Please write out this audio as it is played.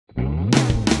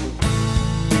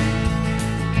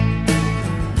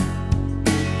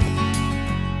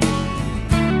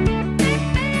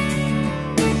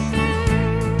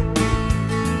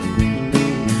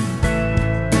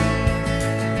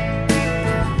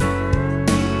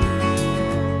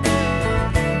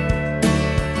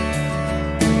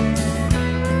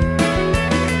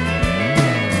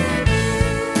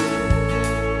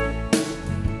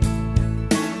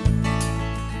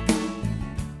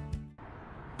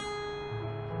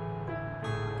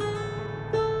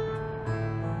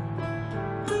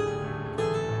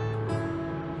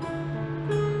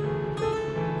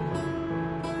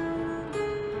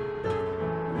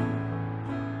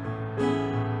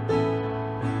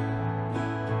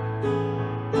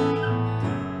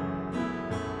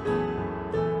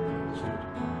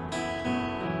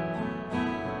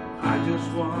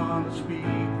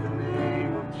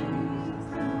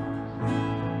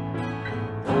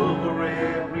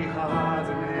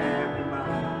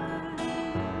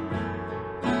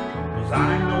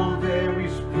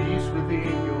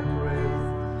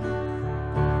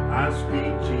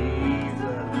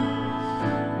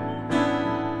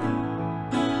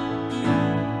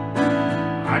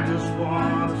I just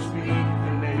want to speak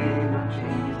the name of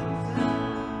Jesus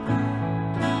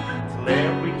till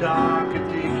every dark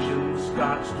addiction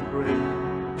starts to break,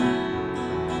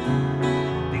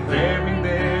 declaring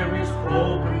there is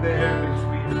hope and there is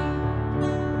freedom.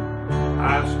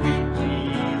 I speak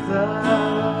Jesus.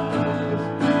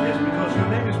 Yes, because your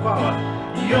name is power.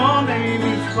 Your name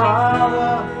is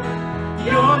power.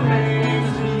 Your name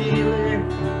is healing.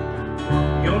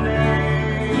 Your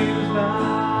name is life.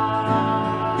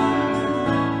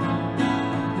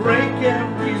 Break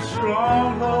every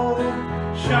stronghold.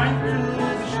 Shine through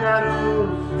the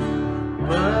shadows.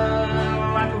 Burn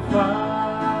like a fire.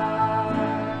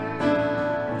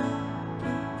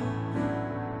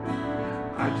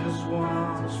 I just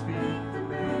want to speak the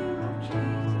name of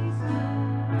Jesus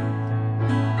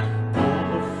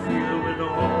over fear and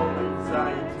all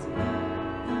anxiety,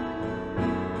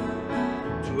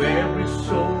 to every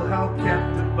soul held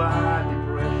captive by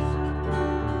depression.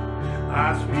 I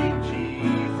speak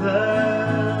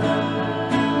Jesus.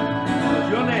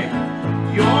 Your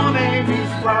name is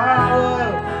power.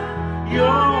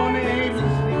 Your name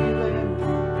is healing.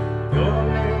 Your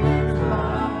name is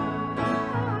life.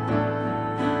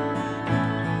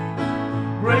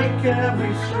 Break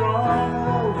every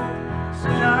stronghold.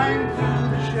 Shine through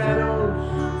the shadows.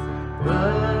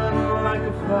 Burn like a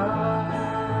fire.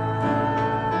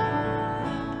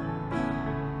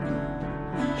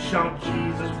 Shout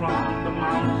Jesus from the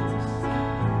mountains.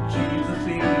 Jesus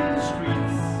in the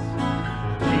streets.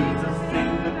 Jesus in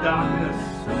the darkness.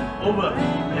 Over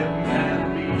every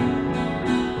enemy.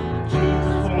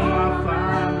 Jesus for my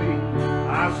family. I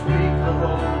speak the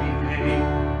holy name.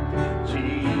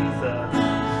 Jesus.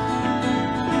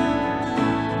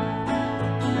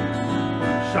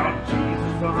 Shout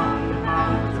Jesus from the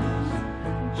mountains.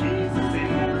 Jesus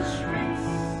in the streets.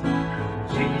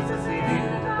 Jesus in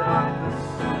the darkness.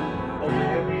 Over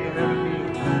every enemy.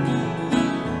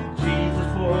 Jesus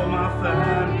for my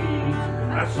family.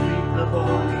 I speak the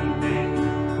holy name.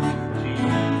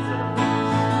 Jesus.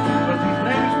 Because his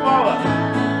name is power.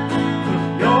 Because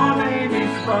your name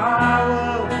is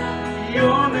power.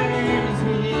 Your name is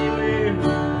healing.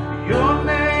 Your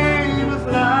name is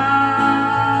life.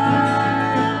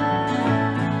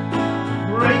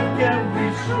 Break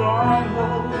every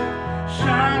stronghold.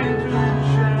 Shine through the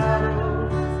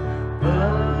shadows.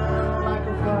 Burn like a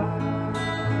fire.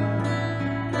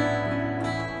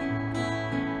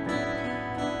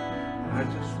 I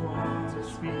just want to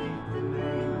speak the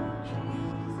name of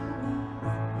Jesus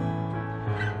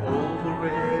over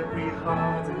every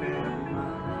heart and every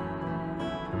mind.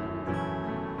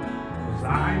 'Cause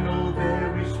I know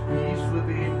there is peace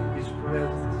within his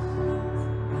presence.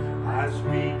 I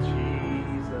speak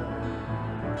Jesus.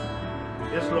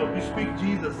 Yes, Lord, we speak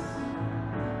Jesus.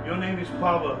 Your name is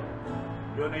power.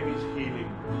 Your name is healing.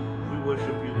 We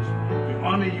worship you this morning. We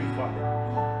honor you, Father.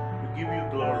 We give you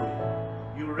glory.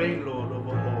 You reign, Lord,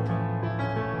 over all.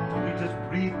 We just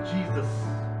breathe Jesus.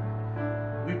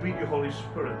 We breathe your Holy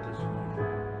Spirit this morning.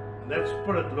 And that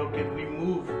Spirit, Lord, can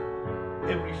remove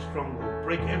every stronghold,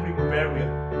 break every barrier,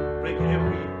 break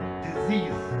every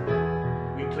disease.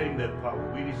 We claim that power.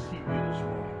 We receive you this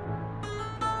morning.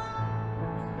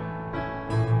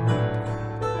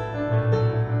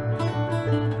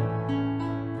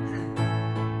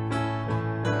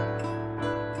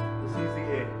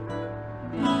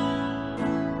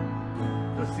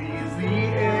 This is the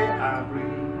air I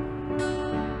breathe.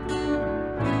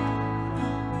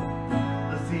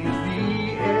 This is the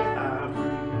air I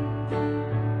breathe.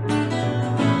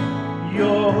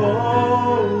 Your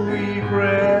holy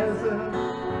presence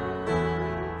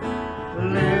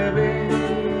living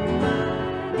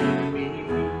in me.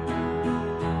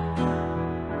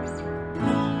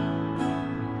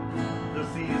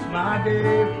 This is my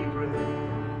daily bread.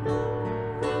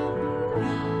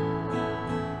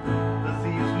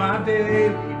 My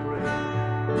daily bread.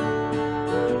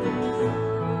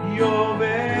 Your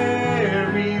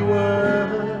very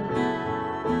word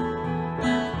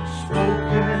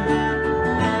spoken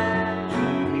to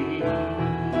me,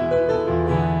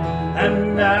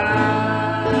 and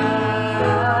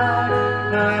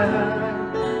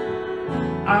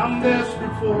I'm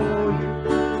desperate for you,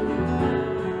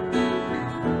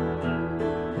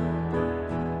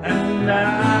 and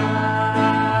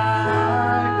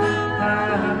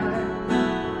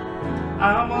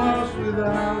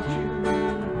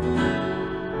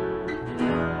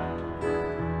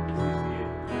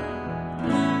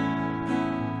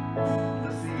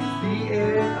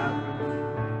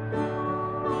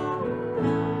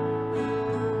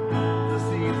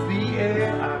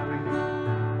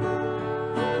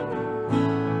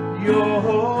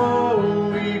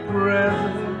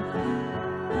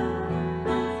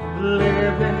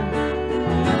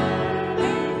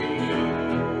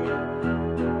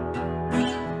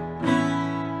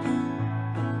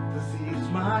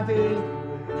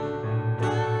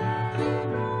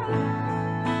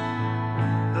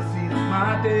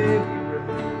daily bread.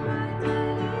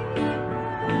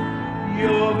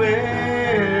 Your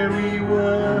very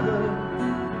word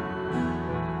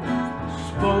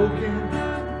spoken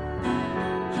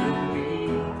to me,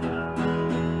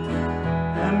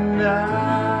 and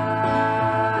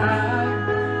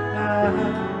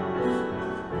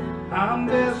I'm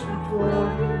desperate for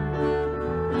you,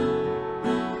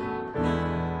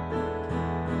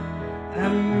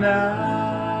 and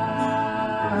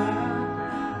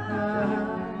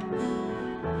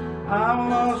I'm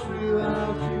lost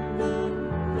without you.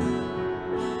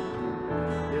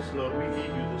 Yes, Lord, we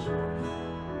need you this morning.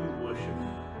 We worship you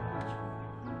this morning.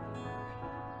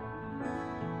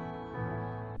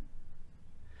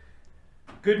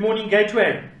 Good morning,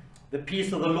 Gateway. The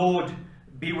peace of the Lord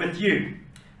be with you.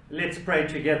 Let's pray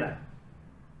together.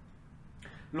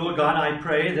 Lord God, I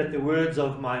pray that the words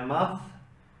of my mouth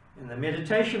and the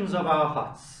meditations of our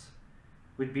hearts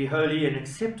would be holy and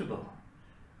acceptable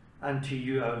unto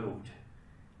you, O Lord.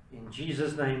 In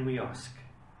Jesus' name we ask.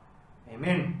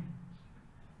 Amen.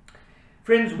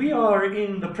 Friends, we are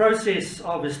in the process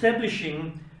of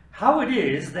establishing how it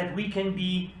is that we can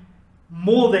be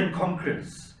more than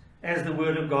conquerors, as the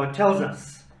Word of God tells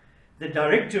us. The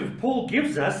directive Paul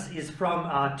gives us is from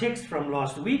our text from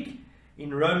last week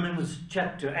in Romans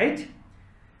chapter 8,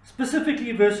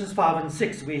 specifically verses 5 and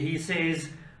 6, where he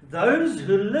says, "Those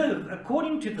who live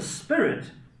according to the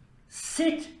Spirit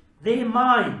set their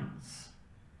minds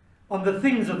on the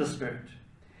things of the Spirit."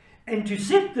 And to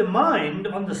set the mind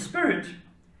on the Spirit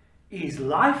is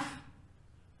life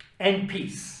and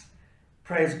peace.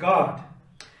 Praise God.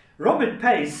 Robert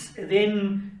Pace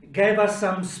then gave us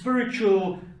some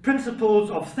spiritual principles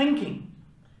of thinking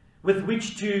with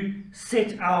which to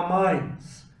set our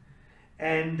minds.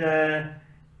 And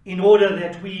in order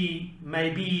that we may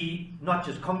be not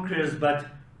just conquerors, but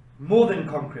more than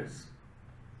conquerors.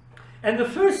 And the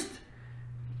first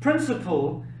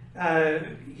principle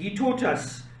he taught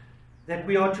us that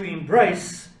we are to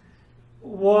embrace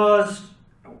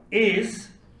is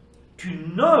to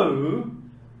know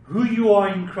who you are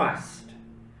in Christ.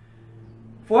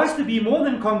 For us to be more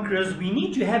than conquerors, we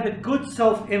need to have a good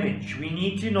self-image. We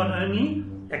need to not only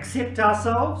accept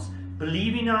ourselves,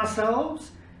 believe in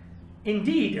ourselves,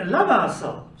 indeed love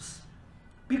ourselves,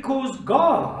 because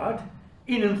God,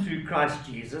 in and through Christ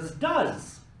Jesus,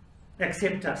 does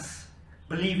accept us,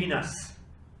 believe in us,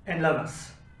 and love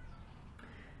us.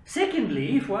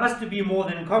 Secondly, for us to be more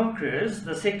than conquerors,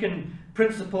 the second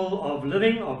principle of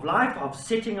living, of life, of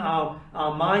setting our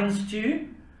minds to,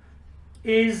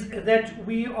 is that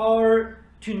we are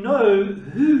to know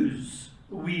whose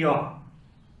we are,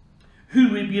 who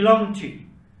we belong to.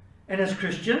 And as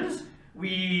Christians,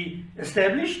 we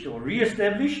established or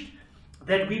re-established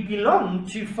that we belong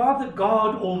to Father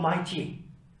God Almighty,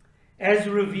 as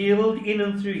revealed in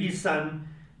and through his Son,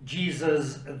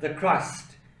 Jesus the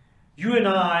Christ. You and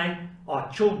I are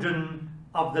children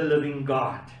of the living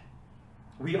God.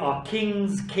 We are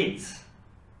King's kids.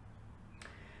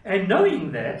 And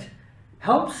knowing that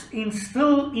helps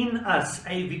instill in us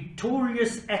a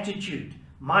victorious attitude,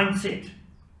 mindset,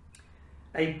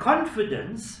 a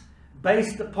confidence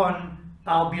based upon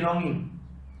our belonging,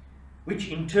 which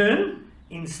in turn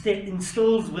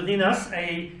instills within us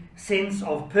a sense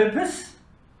of purpose,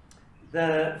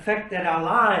 the fact that our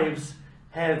lives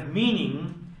have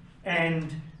meaning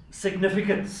and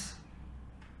significance.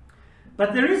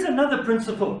 But there is another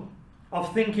principle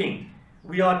of thinking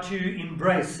we are to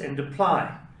embrace and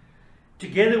apply,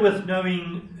 together with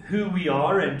knowing who we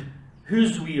are and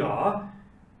whose we are,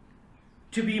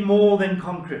 to be more than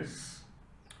conquerors.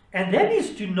 And that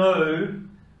is to know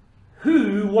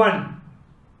who won.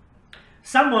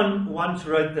 Someone once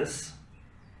wrote this: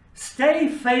 "Stay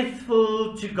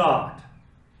faithful to God,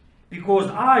 because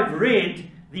I've read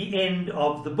the end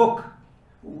of the book.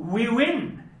 We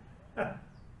win."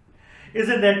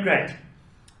 Isn't that great?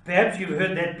 Perhaps you've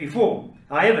heard that before.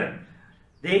 However,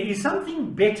 there is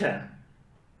something better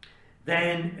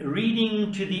than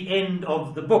reading to the end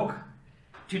of the book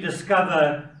to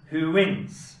discover who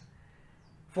wins.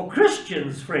 For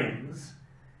Christians, friends,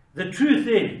 the truth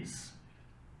is,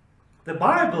 the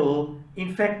Bible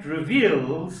in fact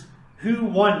reveals who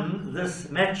won this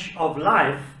match of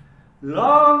life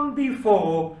long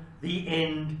before the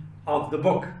end of the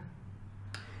book.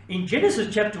 In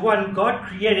Genesis chapter 1, God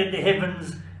created the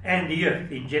heavens and the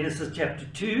earth. In Genesis chapter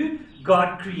 2,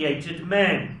 God created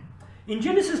man. In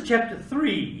Genesis chapter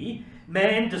 3,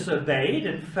 man disobeyed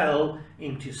and fell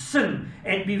into sin.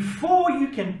 And before you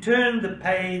can turn the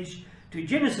page to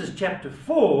Genesis chapter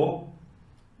 4,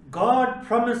 God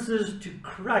promises to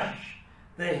crush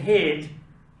the head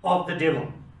of the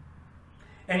devil.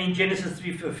 And in Genesis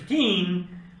 3:15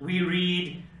 we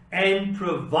read, and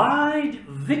provide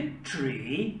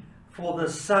victory for the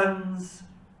sons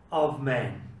of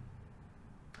man.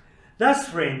 Thus,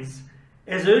 friends,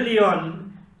 as early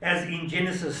on as in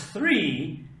Genesis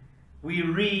 3, we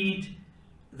read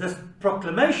this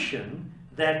proclamation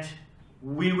that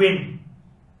we win.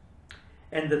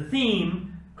 And the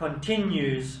theme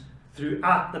continues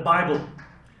throughout the Bible.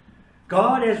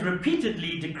 God has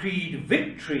repeatedly decreed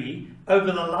victory over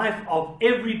the life of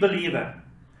every believer.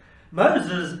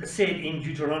 Moses said in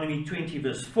Deuteronomy 20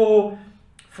 verse 4,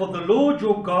 for the Lord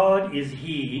your God is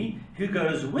he who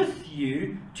goes with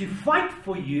you to fight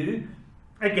for you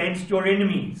against your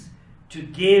enemies, to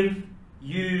give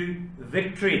you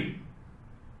victory.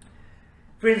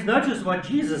 Friends, notice what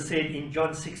Jesus said in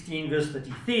John 16 verse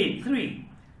 33.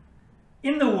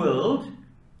 In the world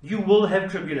you will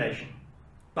have tribulation,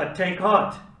 but take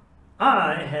heart,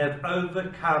 I have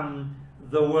overcome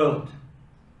the world.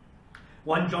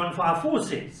 1 John 5:4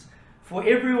 says, for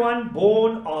everyone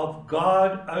born of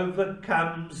God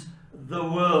overcomes the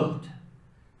world.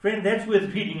 Friend, that's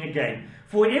worth reading again.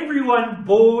 For everyone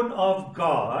born of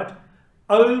God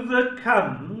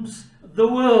overcomes the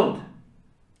world.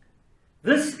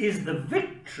 This is the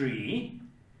victory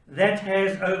that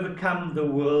has overcome the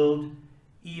world,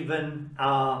 even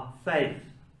our faith.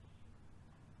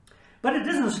 But it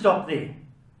doesn't stop there.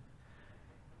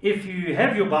 If you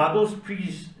have your Bibles,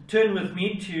 please turn with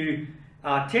me to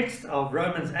our text of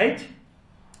Romans 8,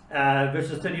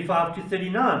 verses 35 to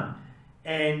 39.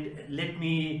 And let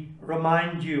me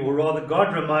remind you, or rather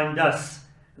God remind us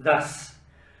thus.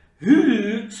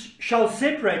 Who shall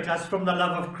separate us from the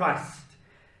love of Christ?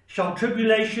 Shall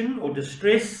tribulation or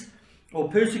distress or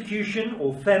persecution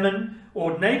or famine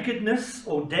or nakedness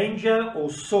or danger or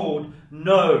sword?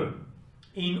 No.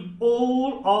 In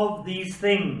all of these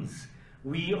things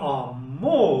we are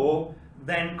more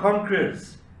than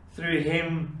conquerors through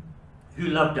him who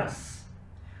loved us.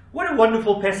 What a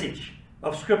wonderful passage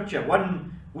of scripture,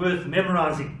 one worth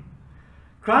memorizing.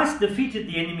 Christ defeated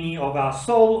the enemy of our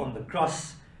soul on the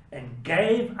cross and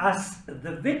gave us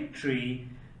the victory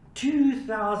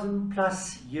 2,000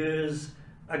 plus years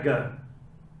ago.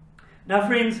 Now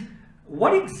friends,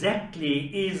 what exactly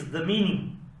is the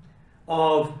meaning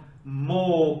of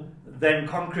more than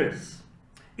conquerors?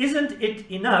 Isn't it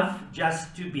enough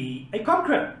just to be a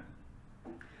conqueror?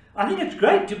 I think it's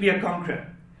great to be a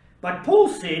conqueror, but Paul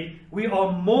said we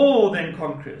are more than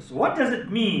conquerors. What does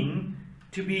it mean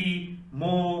to be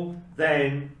more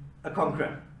than a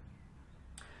conqueror?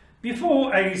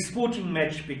 Before a sporting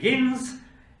match begins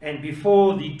and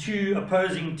before the two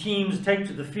opposing teams take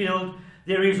to the field,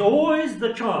 there is always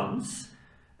the chance,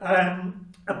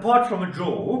 apart from a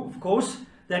draw, of course,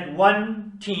 that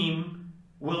one team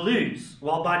will lose.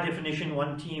 Well, by definition,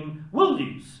 one team will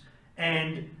lose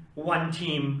and one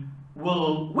team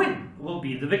will win, will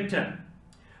be the victor.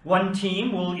 One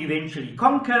team will eventually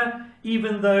conquer,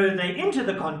 even though they enter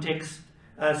the contest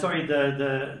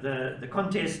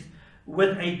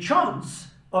with a chance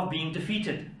of being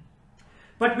defeated.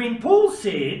 But when Paul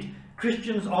said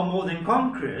Christians are more than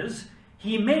conquerors,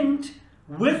 he meant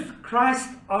with Christ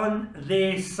on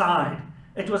their side.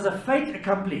 It was a fait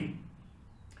accompli.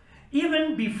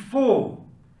 Even before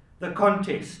the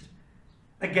contest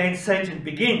against Satan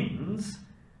begins,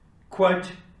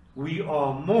 quote, we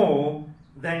are more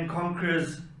than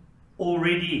conquerors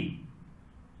already.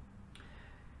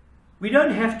 We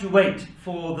don't have to wait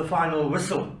for the final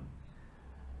whistle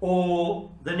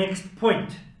or the next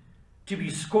point to be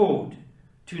scored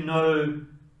to know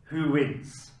who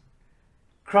wins.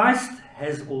 Christ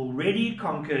has already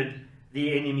conquered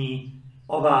the enemy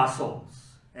of our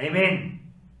souls. Amen.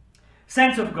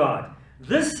 Saints of God,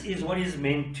 this is what is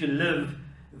meant to live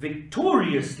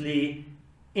victoriously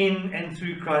in and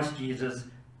through Christ Jesus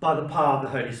by the power of the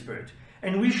Holy Spirit.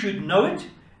 And we should know it,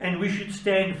 and we should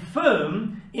stand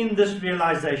firm in this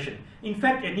realization. In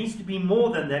fact, it needs to be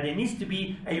more than that. It needs to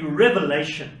be a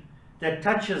revelation that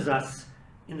touches us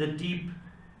in the deep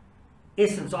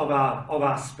essence of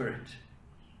our spirit.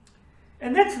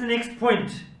 And that's the next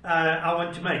point I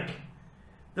want to make.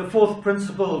 The fourth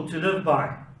principle to live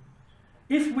by.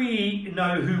 If we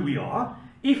know who we are,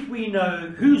 if we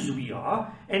know whose we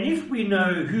are, and if we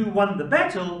know who won the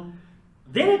battle,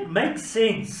 then it makes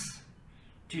sense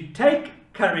to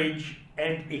take courage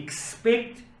and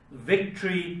expect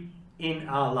victory in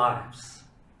our lives.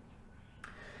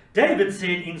 David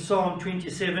said in Psalm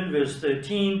 27 verse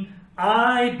 13,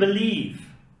 I believe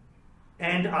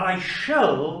and I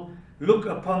shall look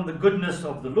upon the goodness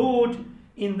of the Lord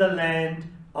in the land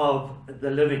of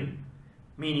the living.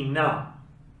 Meaning now.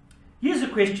 Here's a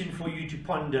question for you to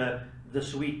ponder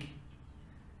this week.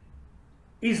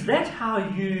 Is that how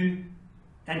you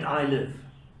and I live?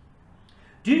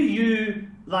 Do you,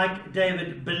 like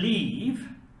David, believe,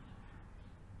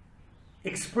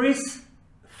 express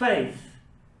faith,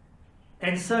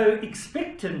 and so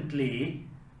expectantly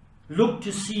look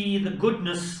to see the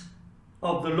goodness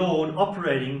of the Lord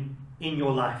operating in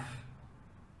your life?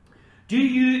 Do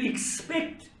you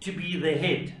expect to be the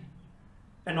head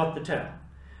and not the tail?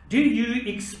 Do you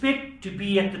expect to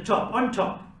be at the top, on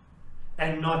top,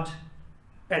 and not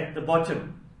at the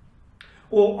bottom?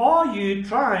 Or are you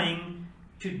trying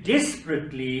to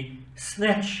desperately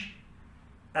snatch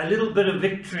a little bit of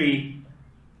victory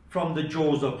from the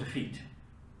jaws of defeat?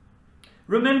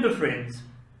 Remember, friends,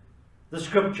 the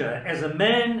scripture, as a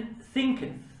man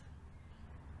thinketh,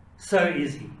 so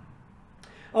is he.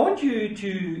 I want you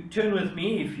to turn with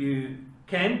me, if you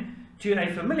can, to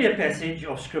a familiar passage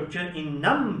of scripture in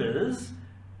Numbers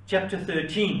chapter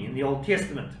 13 in the Old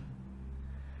Testament.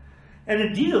 And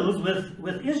it deals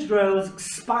with Israel's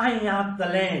spying out the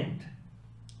land,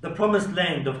 the promised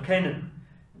land of Canaan.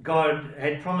 God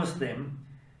had promised them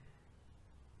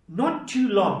not too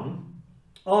long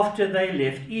after they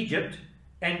left Egypt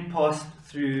and passed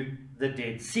through the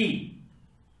Dead Sea.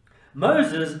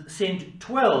 Moses sent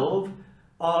 12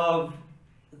 of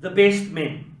the best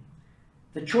men,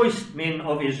 the choice men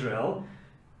of Israel,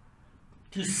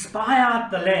 to spy out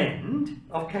the land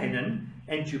of Canaan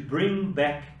and to bring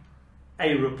back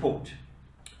a report.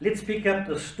 Let's pick up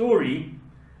the story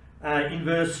in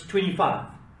verse 25.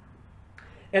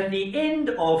 At the end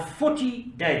of 40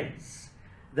 days,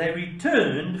 they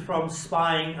returned from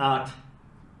spying out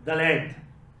the land.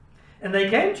 And they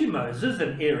came to Moses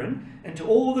and Aaron and to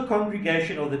all the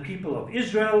congregation of the people of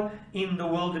Israel in the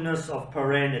wilderness of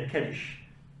Paran at Kadesh.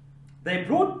 They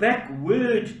brought back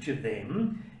word to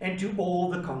them and to all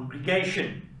the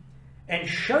congregation, and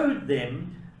showed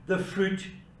them the fruit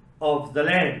of the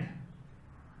land.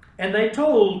 And they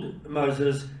told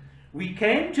Moses, "We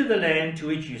came to the land to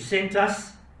which you sent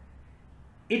us.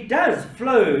 It does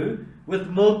flow with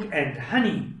milk and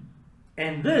honey,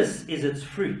 and this is its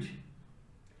fruit.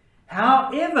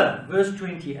 However," verse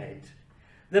 28,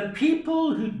 "the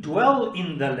people who dwell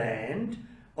in the land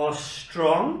are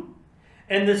strong,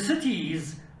 and the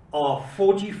cities are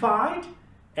fortified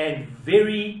and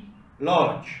very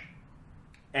large.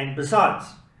 And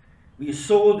besides, we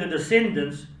saw the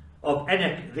descendants of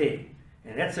Anak there."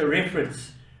 And that's a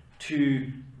reference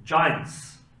to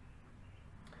giants.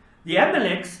 "The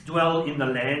Amaleks dwell in the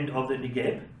land of the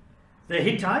Negeb. The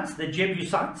Hittites, the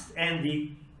Jebusites, and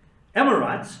the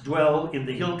Amorites dwell in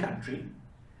the hill country.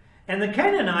 And the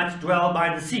Canaanites dwell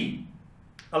by the sea,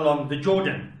 along the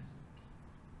Jordan."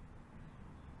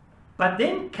 But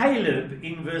then Caleb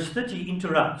in verse 30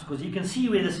 interrupts, because you can see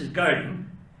where this is going.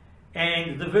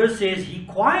 And the verse says, "He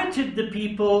quieted the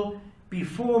people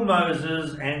before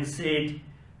Moses and said,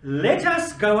 'Let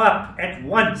us go up at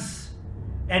once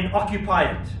and occupy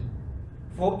it.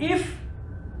 For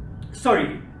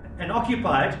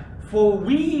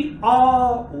we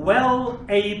are well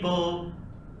able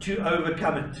to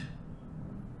overcome it.'"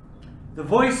 The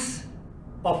voice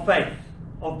of faith,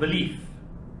 of belief.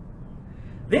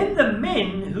 Then the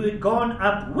men who had gone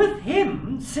up with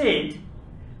him said,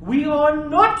 "We are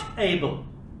not able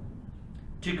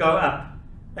to go up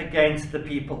against the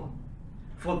people,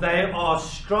 for they are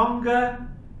stronger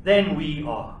than we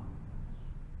are."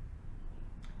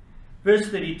 Verse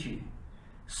 32,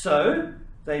 "So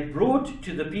they brought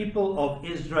to the people of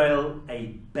Israel a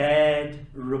bad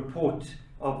report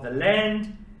of the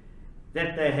land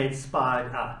that they had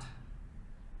spied out."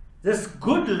 This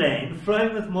good land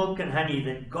flowing with milk and honey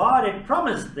that God had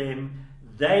promised them,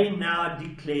 they now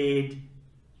declared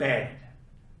bad,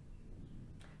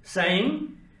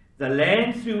 saying, "The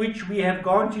land through which we have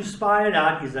gone to spy it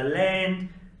out is a land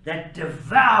that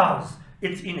devours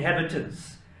its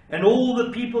inhabitants, and all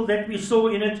the people that we saw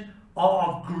in it are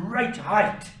of great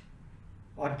height,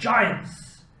 are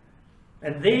giants.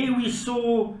 And there we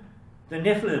saw the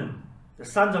Nephilim, the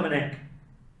sons of Anak,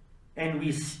 and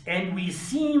we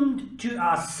seemed to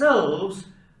ourselves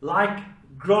like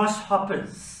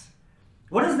grasshoppers."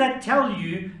 What does that tell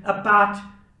you about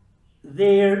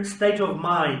their state of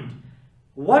mind?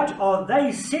 What are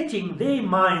they setting their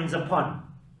minds upon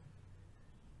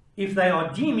if they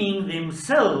are deeming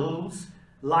themselves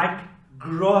like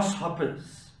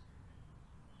grasshoppers?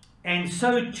 And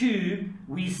so too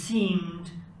we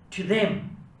seemed to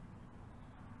them.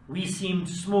 We seemed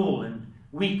small and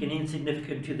weak and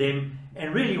insignificant to them,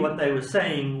 and really what they were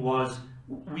saying was,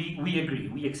 we agree,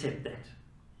 we accept that.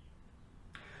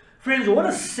 Friends, what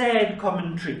a sad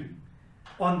commentary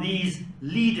on these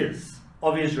leaders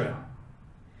of Israel.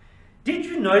 did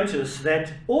you notice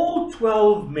that all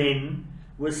 12 men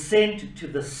were sent to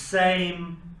the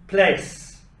same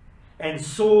place and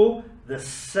saw the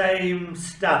same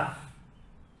stuff?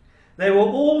 They were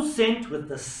all sent with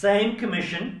the same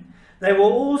commission. They were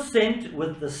all sent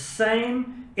with the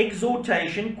same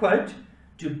exhortation, quote,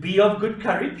 to be of good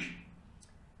courage,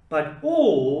 but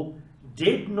all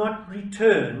did not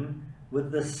return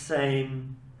with the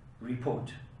same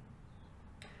report.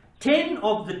 10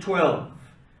 of the 12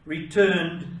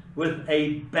 returned with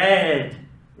a bad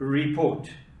report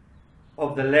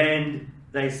of the land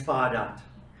they spied out.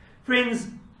 Friends,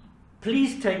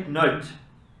 please take note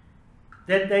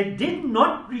that they did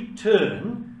not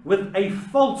return with a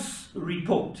false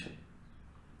report,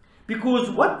 because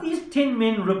what these 10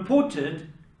 men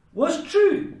reported was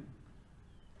true.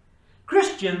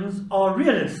 Christians are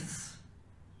realists.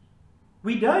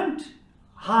 We don't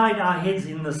hide our heads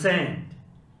in the sand.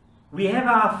 We have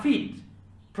our feet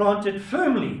planted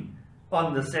firmly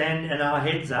on the sand and our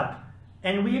heads up,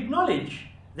 and we acknowledge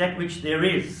that which there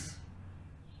is.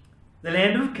 The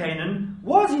land of Canaan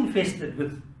was infested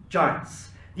with giants.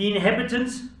 The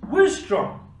inhabitants were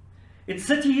strong. Its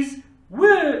cities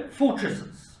were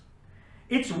fortresses.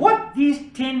 It's what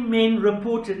these 10 men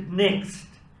reported next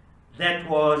that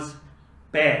was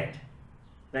bad.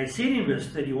 They said in verse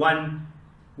 31,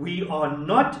 "We are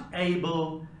not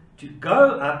able to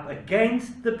go up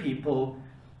against the people,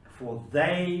 for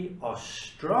they are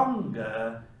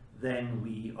stronger than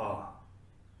we are."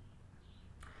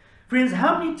 Friends,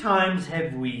 how many times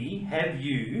have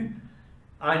you,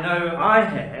 I know I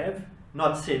have,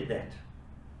 not said that?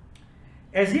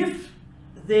 As if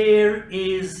there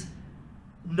is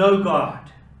no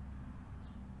God,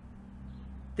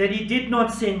 that he did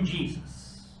not send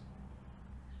Jesus,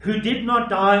 who did not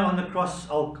die on the cross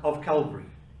of Calvary,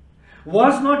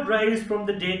 was not raised from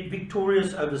the dead,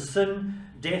 victorious over sin,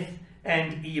 death,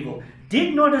 and evil,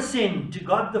 did not ascend to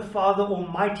God the Father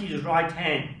Almighty's right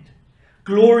hand,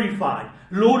 glorified,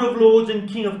 Lord of lords and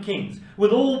King of kings,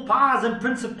 with all powers and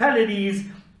principalities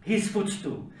his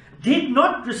footstool, did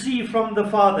not receive from the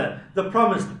Father the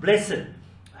promised blessed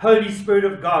Holy Spirit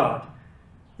of God,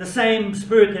 the same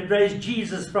Spirit that raised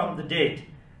Jesus from the dead,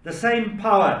 the same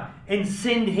power, and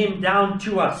send him down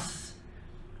to us,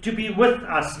 to be with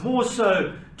us, more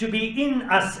so, to be in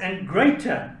us and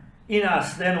greater in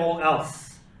us than all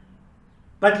else,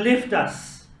 but left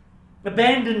us,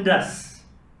 abandoned us,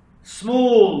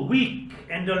 small, weak,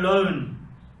 and alone,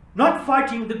 not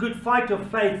fighting the good fight of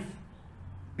faith,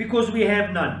 because we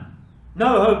have none,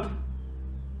 no hope,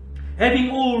 having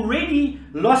already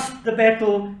lost the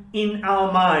battle in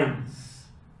our minds,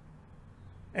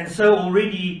 and so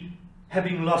already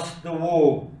having lost the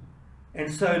war,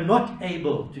 and so not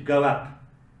able to go up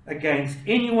against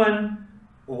anyone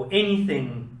or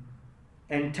anything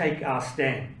and take our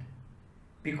stand,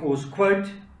 because, quote,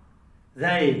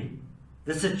 they,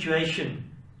 the situation,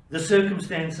 the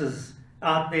circumstances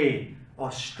out there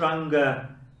are stronger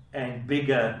and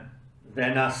bigger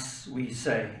than us, we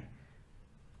say,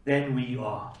 than we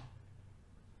are.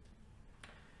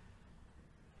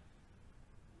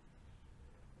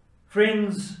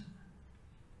 Friends,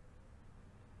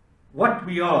 what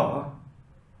we are,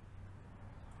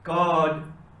 God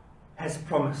has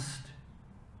promised.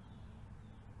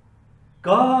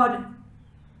 God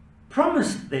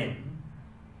promised them,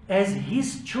 as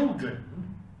his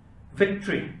children,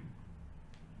 victory.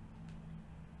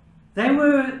 They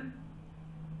were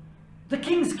the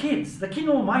king's kids, the King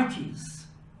Almighty's,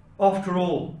 after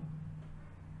all.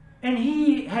 And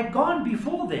he had gone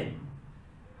before them,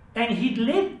 and he'd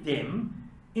led them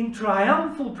in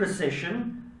triumphal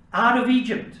procession out of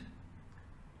Egypt.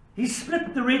 He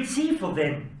split the Red Sea for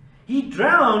them. He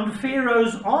drowned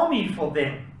Pharaoh's army for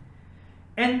them.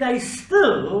 And they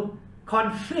still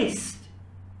confessed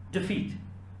defeat.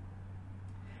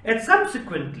 And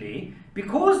subsequently,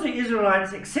 because the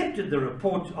Israelites accepted the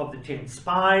report of the 10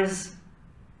 spies,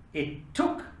 it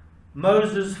took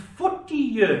Moses 40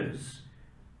 years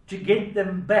to get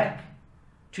them back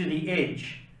to the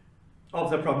edge of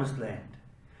the promised land.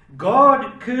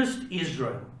 God cursed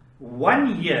Israel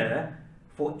 1 year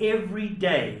for every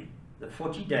day, the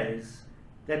 40 days,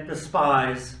 that the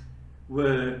spies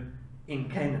were in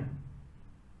Canaan.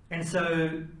 And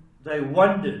so they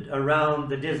wandered around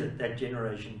the desert, that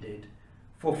generation did,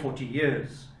 for 40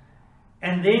 years.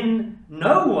 And then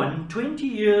no one 20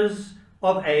 years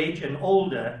of age and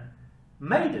older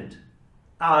made it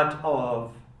out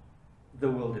of the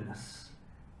wilderness.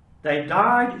 They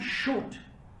died short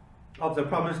of the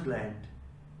promised land,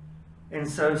 and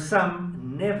so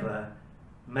some never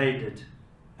made it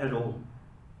at all.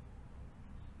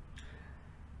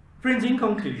 Friends, in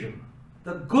conclusion,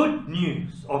 The good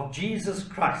news of Jesus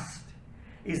Christ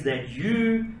is that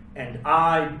you and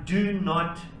I do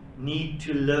not need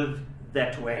to live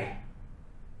that way.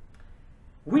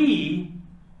 We,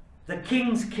 the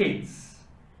King's kids,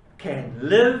 can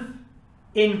live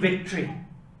in victory,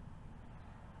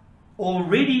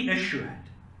 already assured.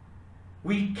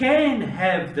 We can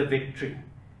have the victory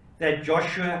that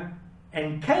Joshua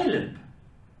and Caleb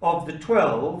of the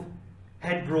 12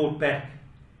 had brought back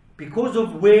because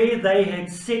of where they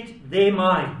had set their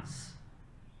minds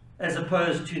as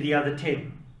opposed to the other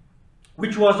 10,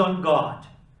 which was on God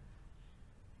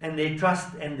and their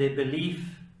trust and their belief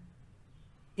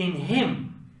in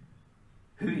Him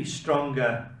who is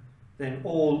stronger than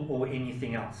all or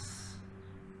anything else.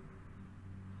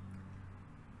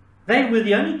 They were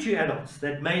the only 2 adults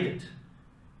that made it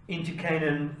into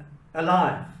Canaan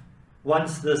alive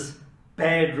once this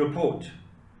bad report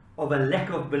of a lack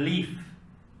of belief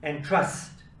and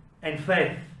trust and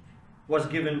faith was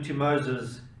given to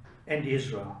Moses and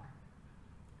Israel.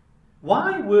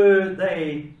 Why were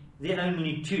they the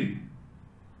only 2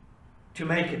 to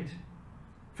make it?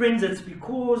 Friends, it's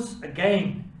because,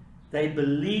 again, they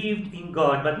believed in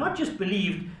God, but not just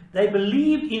believed, they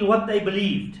believed in what they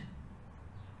believed.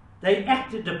 They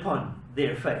acted upon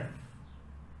their faith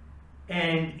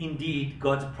and indeed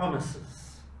God's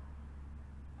promises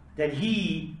that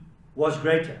He was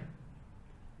greater,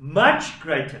 much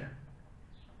greater,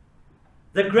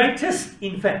 the greatest,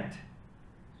 in fact,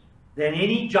 than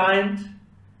any giant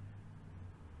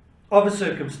of a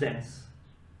circumstance,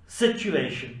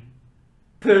 situation,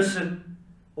 person,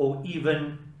 or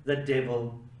even the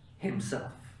devil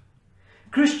himself.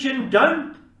 Christian,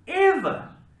 don't ever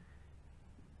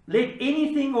let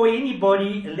anything or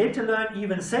anybody, let alone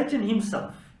even Satan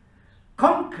himself,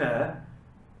 conquer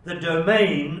the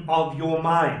domain of your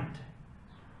mind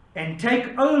and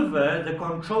take over the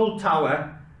control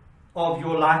tower of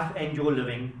your life and your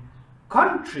living,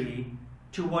 contrary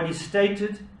to what is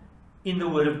stated in the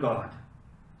Word of God.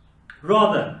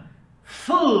 Rather,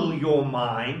 fill your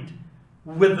mind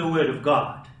with the Word of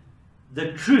God,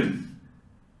 the truth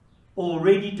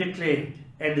already declared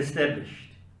and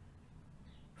established.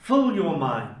 Fill your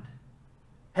mind.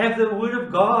 Have the Word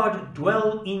of God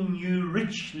dwell in you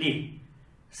richly,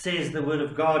 says the Word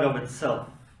of God of itself.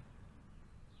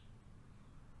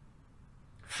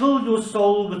 Fill your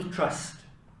soul with trust.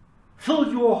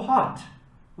 Fill your heart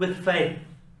with faith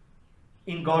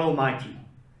in God Almighty,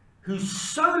 who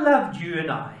so loved you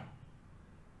and I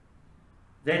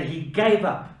that He gave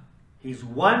up His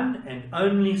one and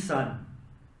only Son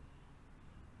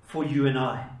for you and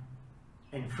I.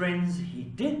 And friends, He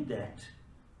did that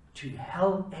to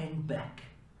hell and back,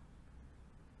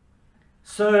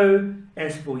 so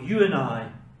as for you and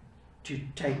I to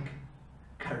take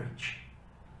courage.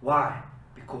 Why?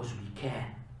 Because we can.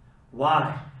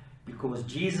 Why? Because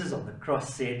Jesus on the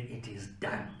cross said, it is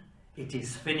done. It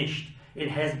is finished. It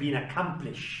has been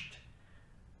accomplished.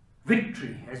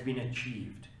 Victory has been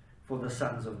achieved for the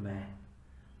sons of man.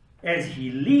 As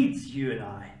He leads you and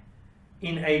I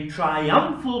in a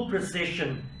triumphal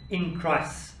procession in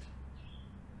Christ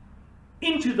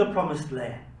into the promised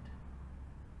land,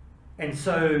 and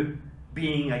so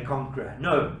being a conqueror.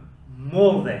 No,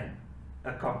 more than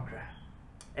a conqueror.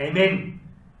 Amen.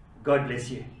 God bless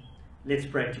you. Let's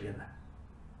pray together.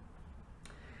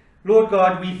 Lord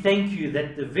God, we thank You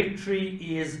that the victory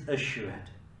is assured.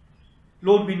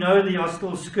 Lord, we know there are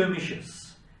still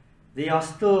skirmishes. There are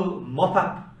still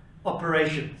mop-up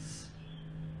operations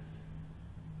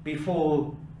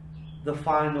before the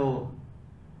final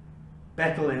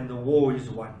battle and the war is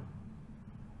won.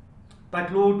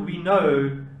 But Lord, we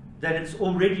know that it's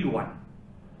already won,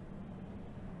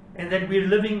 and that we're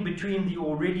living between the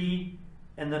already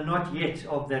and the not yet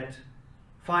of that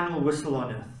final whistle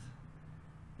on earth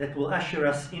that will usher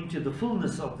us into the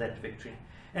fullness of that victory.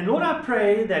 And Lord, I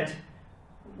pray that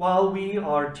while we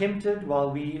are tempted,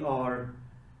 while we are,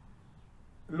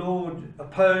 Lord,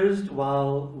 opposed,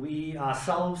 while we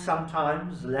ourselves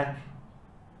sometimes lack,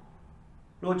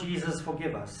 Lord Jesus,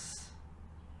 forgive us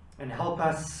and help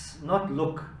us not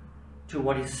look to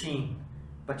what is seen,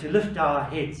 but to lift our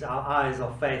heads, our eyes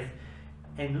of faith,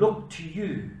 and look to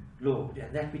You, Lord,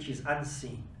 and that which is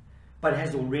unseen, but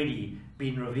has already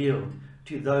been revealed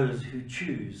to those who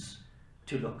choose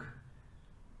to look.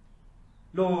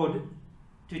 Lord,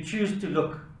 to choose to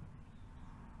look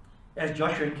as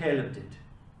Joshua and Caleb did,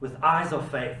 with eyes of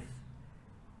faith,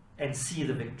 and see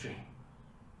the victory.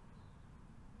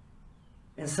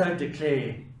 And so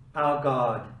declare, our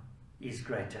God is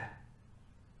greater.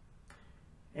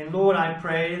 And Lord, I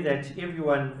pray that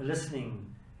everyone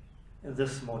listening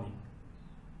this morning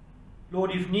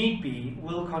Lord, if need be,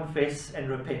 we'll confess and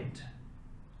repent.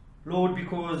 Lord,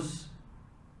 because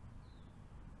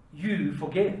you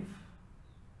forgive.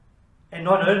 And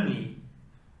not only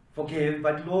forgive,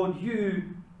 but Lord, you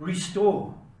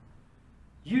restore.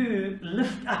 You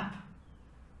lift up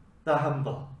the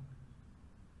humble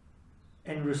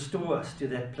and restore us to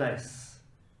that place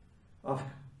of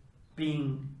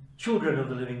being children of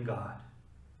the living God.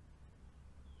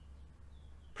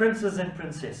 Princes and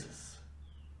princesses,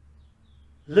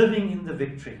 living in the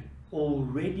victory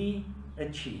already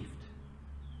achieved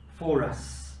for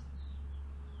us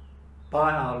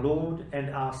by our Lord and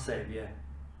our Savior,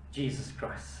 Jesus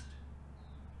Christ,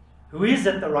 who is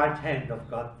at the right hand of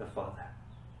God the Father,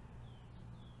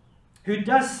 who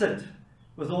does sit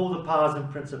with all the powers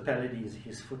and principalities at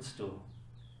his footstool,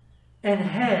 and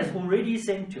has already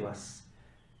sent to us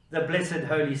the blessed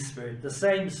Holy Spirit, the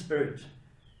same Spirit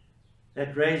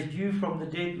that raised you from the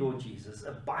dead, Lord Jesus,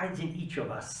 abides in each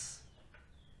of us.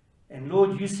 And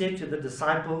Lord, you said to the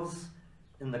disciples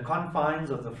in the confines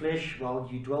of the flesh while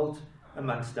you dwelt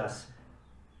amongst us,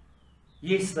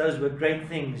 yes, those were great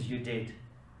things you did,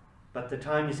 but the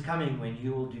time is coming when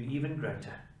you will do even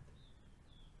greater.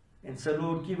 And so,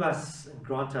 Lord, give us and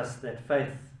grant us that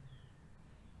faith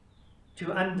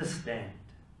to understand,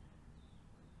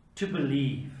 to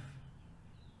believe,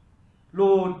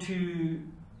 Lord, to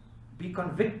be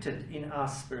convicted in our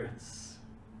spirits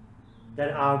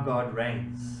that our God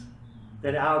reigns,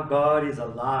 that our God is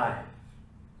alive,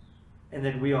 and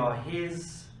that we are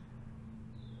his.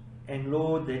 And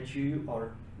Lord, that you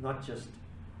are not just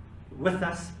with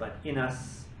us, but in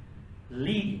us,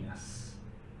 leading us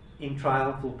in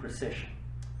triumphal procession.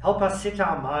 Help us set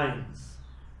our minds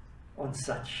on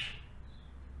such,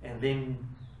 and then,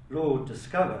 Lord,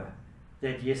 discover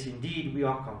that yes, indeed, we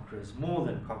are conquerors, more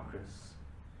than conquerors,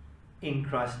 in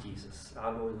Christ Jesus,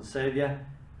 our Lord and Savior,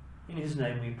 in his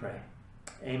name we pray.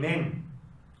 Amen.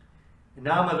 And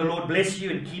now may the Lord bless you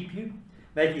and keep you,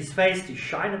 make his face to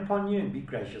shine upon you and be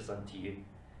gracious unto you.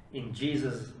 In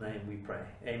Jesus' name we pray.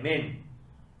 Amen.